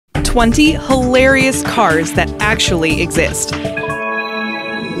20 hilarious cars that actually exist.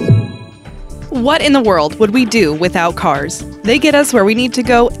 What in the world would we do without cars? They get us where we need to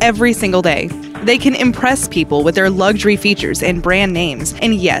go every single day. They can impress people with their luxury features and brand names.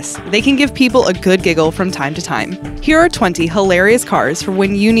 And yes, they can give people a good giggle from time to time. Here are 20 hilarious cars for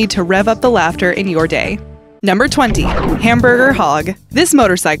when you need to rev up the laughter in your day. Number 20. Hamburger Hog. This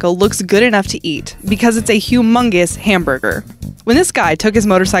motorcycle looks good enough to eat because it's a humongous hamburger. When this guy took his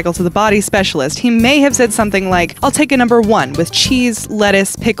motorcycle to the body specialist, he may have said something like, "I'll take a number 1 with cheese,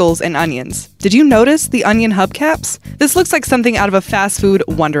 lettuce, pickles, and onions." Did you notice the onion hubcaps? This looks like something out of a fast food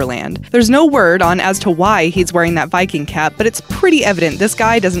wonderland. There's no word on as to why he's wearing that Viking cap, but it's pretty evident this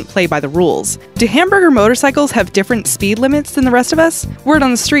guy doesn't play by the rules. Do hamburger motorcycles have different speed limits than the rest of us? Word on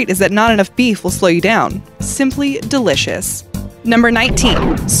the street is that not enough beef will slow you down. Simply delicious. Number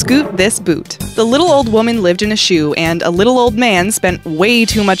 19. Scoot This Boot. The little old woman lived in a shoe, and a little old man spent way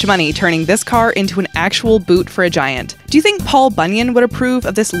too much money turning this car into an actual boot for a giant. Do you think Paul Bunyan would approve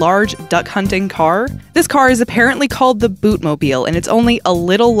of this large duck-hunting car? This car is apparently called the Bootmobile, and it's only a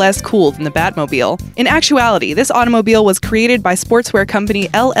little less cool than the Batmobile. In actuality, this automobile was created by sportswear company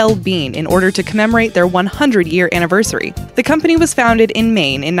LL Bean in order to commemorate their 100-year anniversary. The company was founded in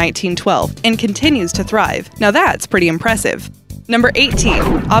Maine in 1912 and continues to thrive. Now that's pretty impressive. Number 18.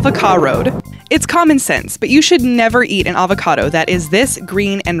 Avocado. It's common sense, but you should never eat an avocado that is this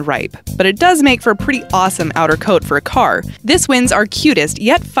green and ripe. But it does make for a pretty awesome outer coat for a car. This wins our cutest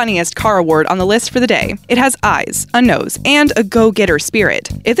yet funniest car award on the list for the day. It has eyes, a nose, and a go-getter spirit.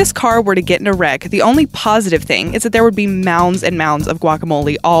 If this car were to get in a wreck, the only positive thing is that there would be mounds and mounds of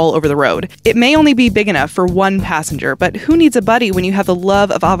guacamole all over the road. It may only be big enough for one passenger, but who needs a buddy when you have the love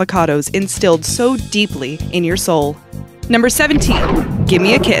of avocados instilled so deeply in your soul? Number 17.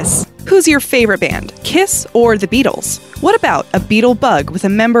 Gimme a Kiss. Who's your favorite band, Kiss or the Beatles? What about a Beetle Bug with a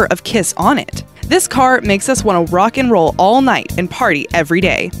member of Kiss on it? This car makes us want to rock and roll all night and party every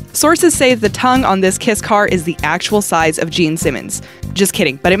day. Sources say the tongue on this Kiss car is the actual size of Gene Simmons. Just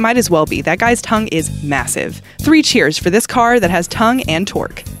kidding, but it might as well be. That guy's tongue is massive. 3 cheers for this car that has tongue and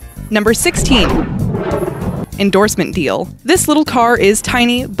torque. Number 16. Endorsement deal. This little car is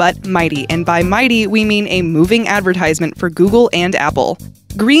tiny but mighty, and by mighty we mean a moving advertisement for Google and Apple.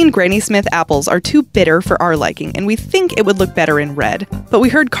 Green Granny Smith apples are too bitter for our liking, and we think it would look better in red. But we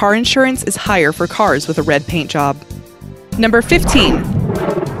heard car insurance is higher for cars with a red paint job. Number 15.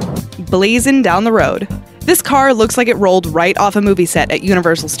 Blazing Down the Road. This car looks like it rolled right off a movie set at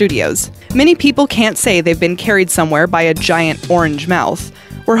Universal Studios. Many people can't say they've been carried somewhere by a giant orange mouth.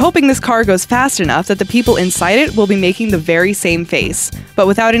 We're hoping this car goes fast enough that the people inside it will be making the very same face. But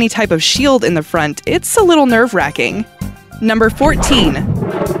without any type of shield in the front, it's a little nerve-wracking. Number 14.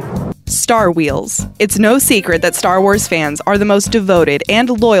 Star Wheels. It's no secret that Star Wars fans are the most devoted and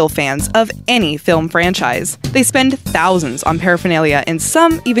loyal fans of any film franchise. They spend thousands on paraphernalia, and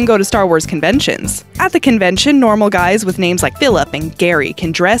some even go to Star Wars conventions. At the convention, normal guys with names like Philip and Gary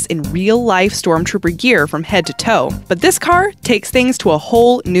can dress in real-life Stormtrooper gear from head to toe. But this car takes things to a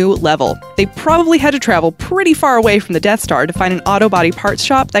whole new level. They probably had to travel pretty far away from the Death Star to find an auto body parts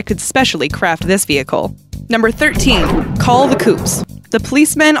shop that could specially craft this vehicle. Number 13. Call the Coops. The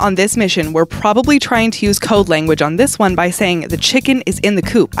policemen on this mission were probably trying to use code language on this one by saying, "The chicken is in the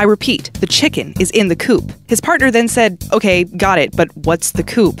coop." I repeat, the chicken is in the coop. His partner then said, "Okay, got it, but what's the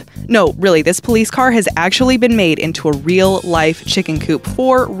coop?" No, really, this police car has actually been made into a real-life chicken coop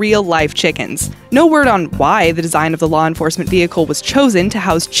for real-life chickens. No word on why the design of the law enforcement vehicle was chosen to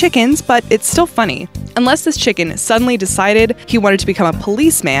house chickens, but it's still funny. Unless this chicken suddenly decided he wanted to become a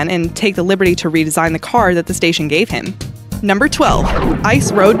policeman and take the liberty to redesign the car that the station gave him. Number 12.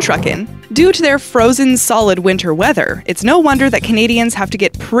 Ice Road Truckin'. Due to their frozen solid winter weather, it's no wonder that Canadians have to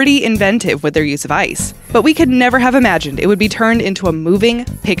get pretty inventive with their use of ice. But we could never have imagined it would be turned into a moving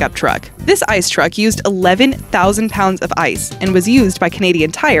pickup truck. This ice truck used 11,000 pounds of ice and was used by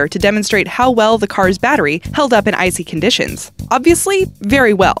Canadian Tire to demonstrate how well the car's battery held up in icy conditions. Obviously,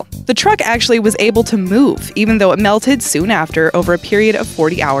 very well. The truck actually was able to move, even though it melted soon after over a period of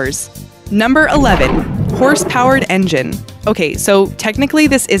 40 hours. Number 11. Horse-powered engine. Okay, so technically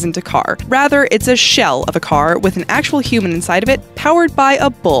this isn't a car. Rather, it's a shell of a car with an actual human inside of it, powered by a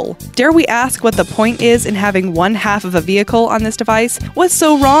bull. Dare we ask what the point is in having one half of a vehicle on this device? What's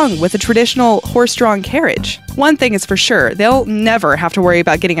so wrong with a traditional horse-drawn carriage? One thing is for sure, they'll never have to worry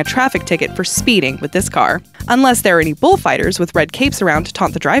about getting a traffic ticket for speeding with this car. Unless there are any bullfighters with red capes around to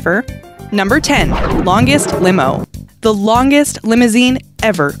taunt the driver. Number 10. Longest limo. The longest limousine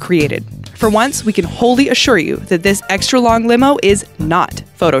ever created. For once, we can wholly assure you that this extra long limo is not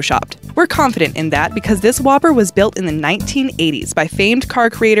photoshopped. We're confident in that because this whopper was built in the 1980s by famed car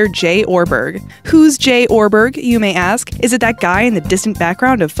creator J. Orberg. Who's J. Orberg, you may ask? Is it that guy in the distant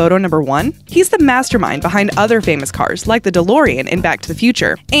background of photo number 1? He's the mastermind behind other famous cars like the DeLorean in Back to the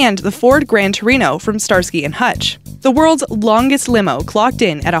Future and the Ford Gran Torino from Starsky and Hutch. The world's longest limo clocked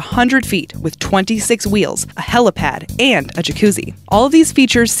in at 100 feet with 26 wheels, a helipad, and a jacuzzi. All of these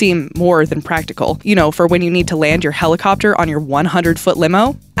features seem more than practical, for when you need to land your helicopter on your 100-foot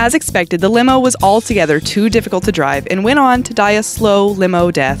limo. As expected, the limo was altogether too difficult to drive and went on to die a slow limo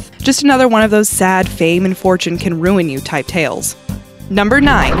death. Just another one of those sad fame and fortune can ruin you type tales. Number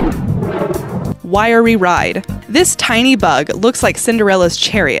 9. Wiry ride. This tiny bug looks like Cinderella's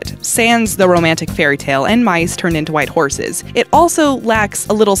chariot, sans the romantic fairy tale and mice turned into white horses. It also lacks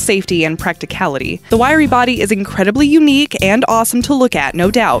a little safety and practicality. The wiry body is incredibly unique and awesome to look at, no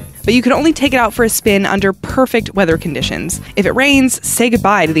doubt, but you can only take it out for a spin under perfect weather conditions. If it rains, say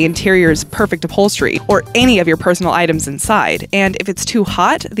goodbye to the interior's perfect upholstery or any of your personal items inside, and if it's too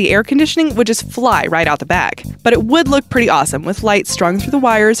hot, the air conditioning would just fly right out the back. But it would look pretty awesome with lights strung through the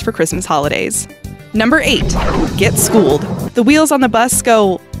wires for Christmas holidays. Number 8. Get schooled. The wheels on the bus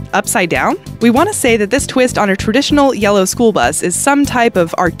go upside down? We want to say that this twist on a traditional yellow school bus is some type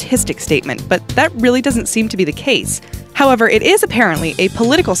of artistic statement, but that really doesn't seem to be the case. However, it is apparently a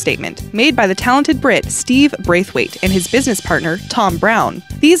political statement made by the talented Brit Steve Braithwaite and his business partner, Tom Brown.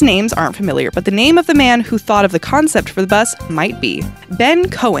 These names aren't familiar, but the name of the man who thought of the concept for the bus might be Ben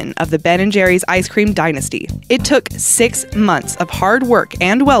Cohen of the Ben & Jerry's ice cream dynasty. It took 6 months of hard work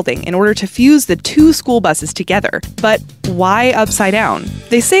and welding in order to fuse the 2 school buses together. But why upside down?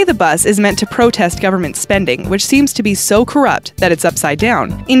 They say the bus is meant to protest government spending, which seems to be so corrupt that it's upside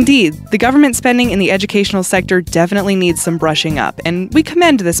down. Indeed, the government spending in the educational sector definitely needs some brushing up, and we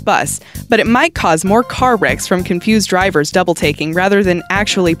commend this bus, but it might cause more car wrecks from confused drivers double-taking rather than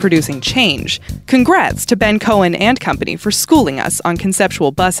actually producing change. Congrats to Ben Cohen and company for schooling us on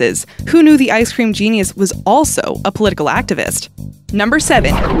conceptual buses. Who knew the ice cream genius was also a political activist? Number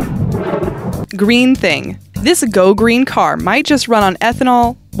 7. Green thing. This Go Green car might just run on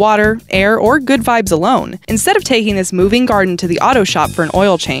ethanol, water, air, or good vibes alone. Instead of taking this moving garden to the auto shop for an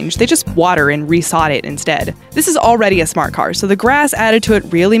oil change, they just water and resod it instead. This is already a smart car, so the grass added to it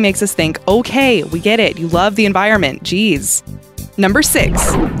really makes us think, okay, we get it, you love the environment, geez. Number 6.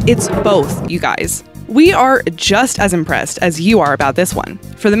 It's both, you guys. We are just as impressed as you are about this one.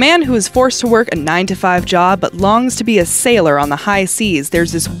 For the man who is forced to work a 9-to-5 job but longs to be a sailor on the high seas,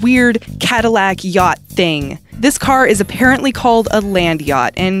 there's this weird Cadillac yacht thing. This car is apparently called a land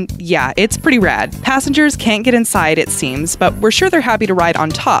yacht, and yeah, it's pretty rad. Passengers can't get inside, it seems, but we're sure they're happy to ride on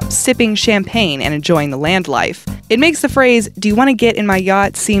top, sipping champagne and enjoying the land life. It makes the phrase, "Do you want to get in my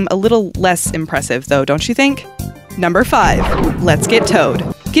yacht?" seem a little less impressive though, don't you think? Number 5. Let's get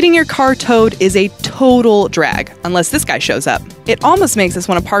towed. Getting your car towed is a total drag, unless this guy shows up. It almost makes us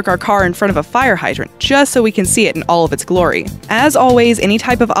want to park our car in front of a fire hydrant, just so we can see it in all of its glory. As always, any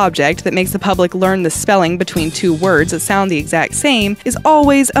type of object that makes the public learn the spelling between 2 words that sound the exact same is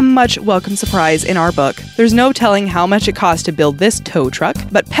always a much welcome surprise in our book. There's no telling how much it costs to build this tow truck,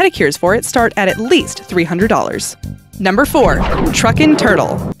 but pedicures for it start at least $300. Number 4. Truckin'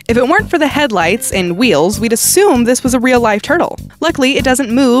 turtle. If it weren't for the headlights and wheels, we'd assume this was a real-life turtle. Luckily, it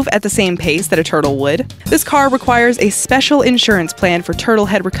doesn't move at the same pace that a turtle would. This car requires a special insurance plan for turtle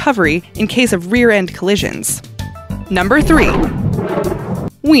head recovery in case of rear-end collisions. Number 3.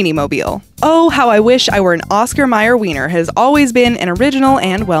 Weenie Mobile. Oh, how I wish I were an Oscar Mayer wiener has always been an original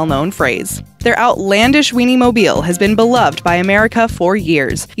and well-known phrase. Their outlandish Weenie Mobile has been beloved by America for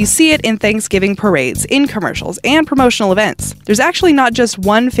years. You see it in Thanksgiving parades, in commercials, and promotional events. There's actually not just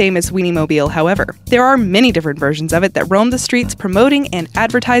one famous Weenie Mobile, however. There are many different versions of it that roam the streets promoting and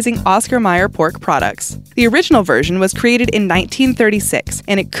advertising Oscar Mayer pork products. The original version was created in 1936,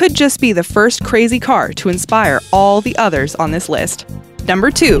 and it could just be the first crazy car to inspire all the others on this list. Number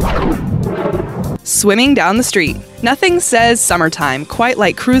 2. Swimming down the street. Nothing says summertime quite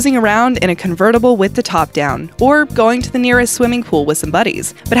like cruising around in a convertible with the top down, or going to the nearest swimming pool with some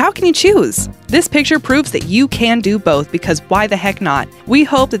buddies. But how can you choose? This picture proves that you can do both, because why the heck not? We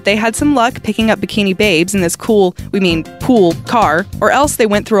hope that they had some luck picking up bikini babes in this pool car, or else they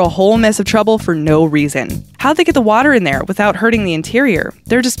went through a whole mess of trouble for no reason. How'd they get the water in there without hurting the interior?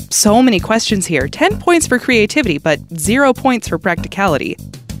 There are just so many questions here. 10 points for creativity, but 0 points for practicality.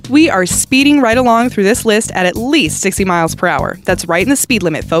 We are speeding right along through this list at least 60 miles per hour. That's right in the speed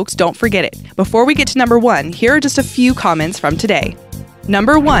limit, folks, don't forget it. Before we get to number 1, here are just a few comments from today.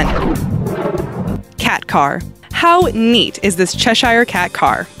 Number 1. Cat car. How neat is this Cheshire Cat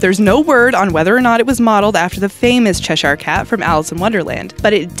car? There's no word on whether or not it was modeled after the famous Cheshire Cat from Alice in Wonderland,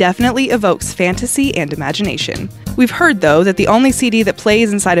 but it definitely evokes fantasy and imagination. We've heard, though, that the only CD that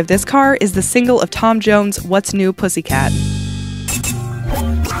plays inside of this car is the single of Tom Jones' What's New, Pussycat?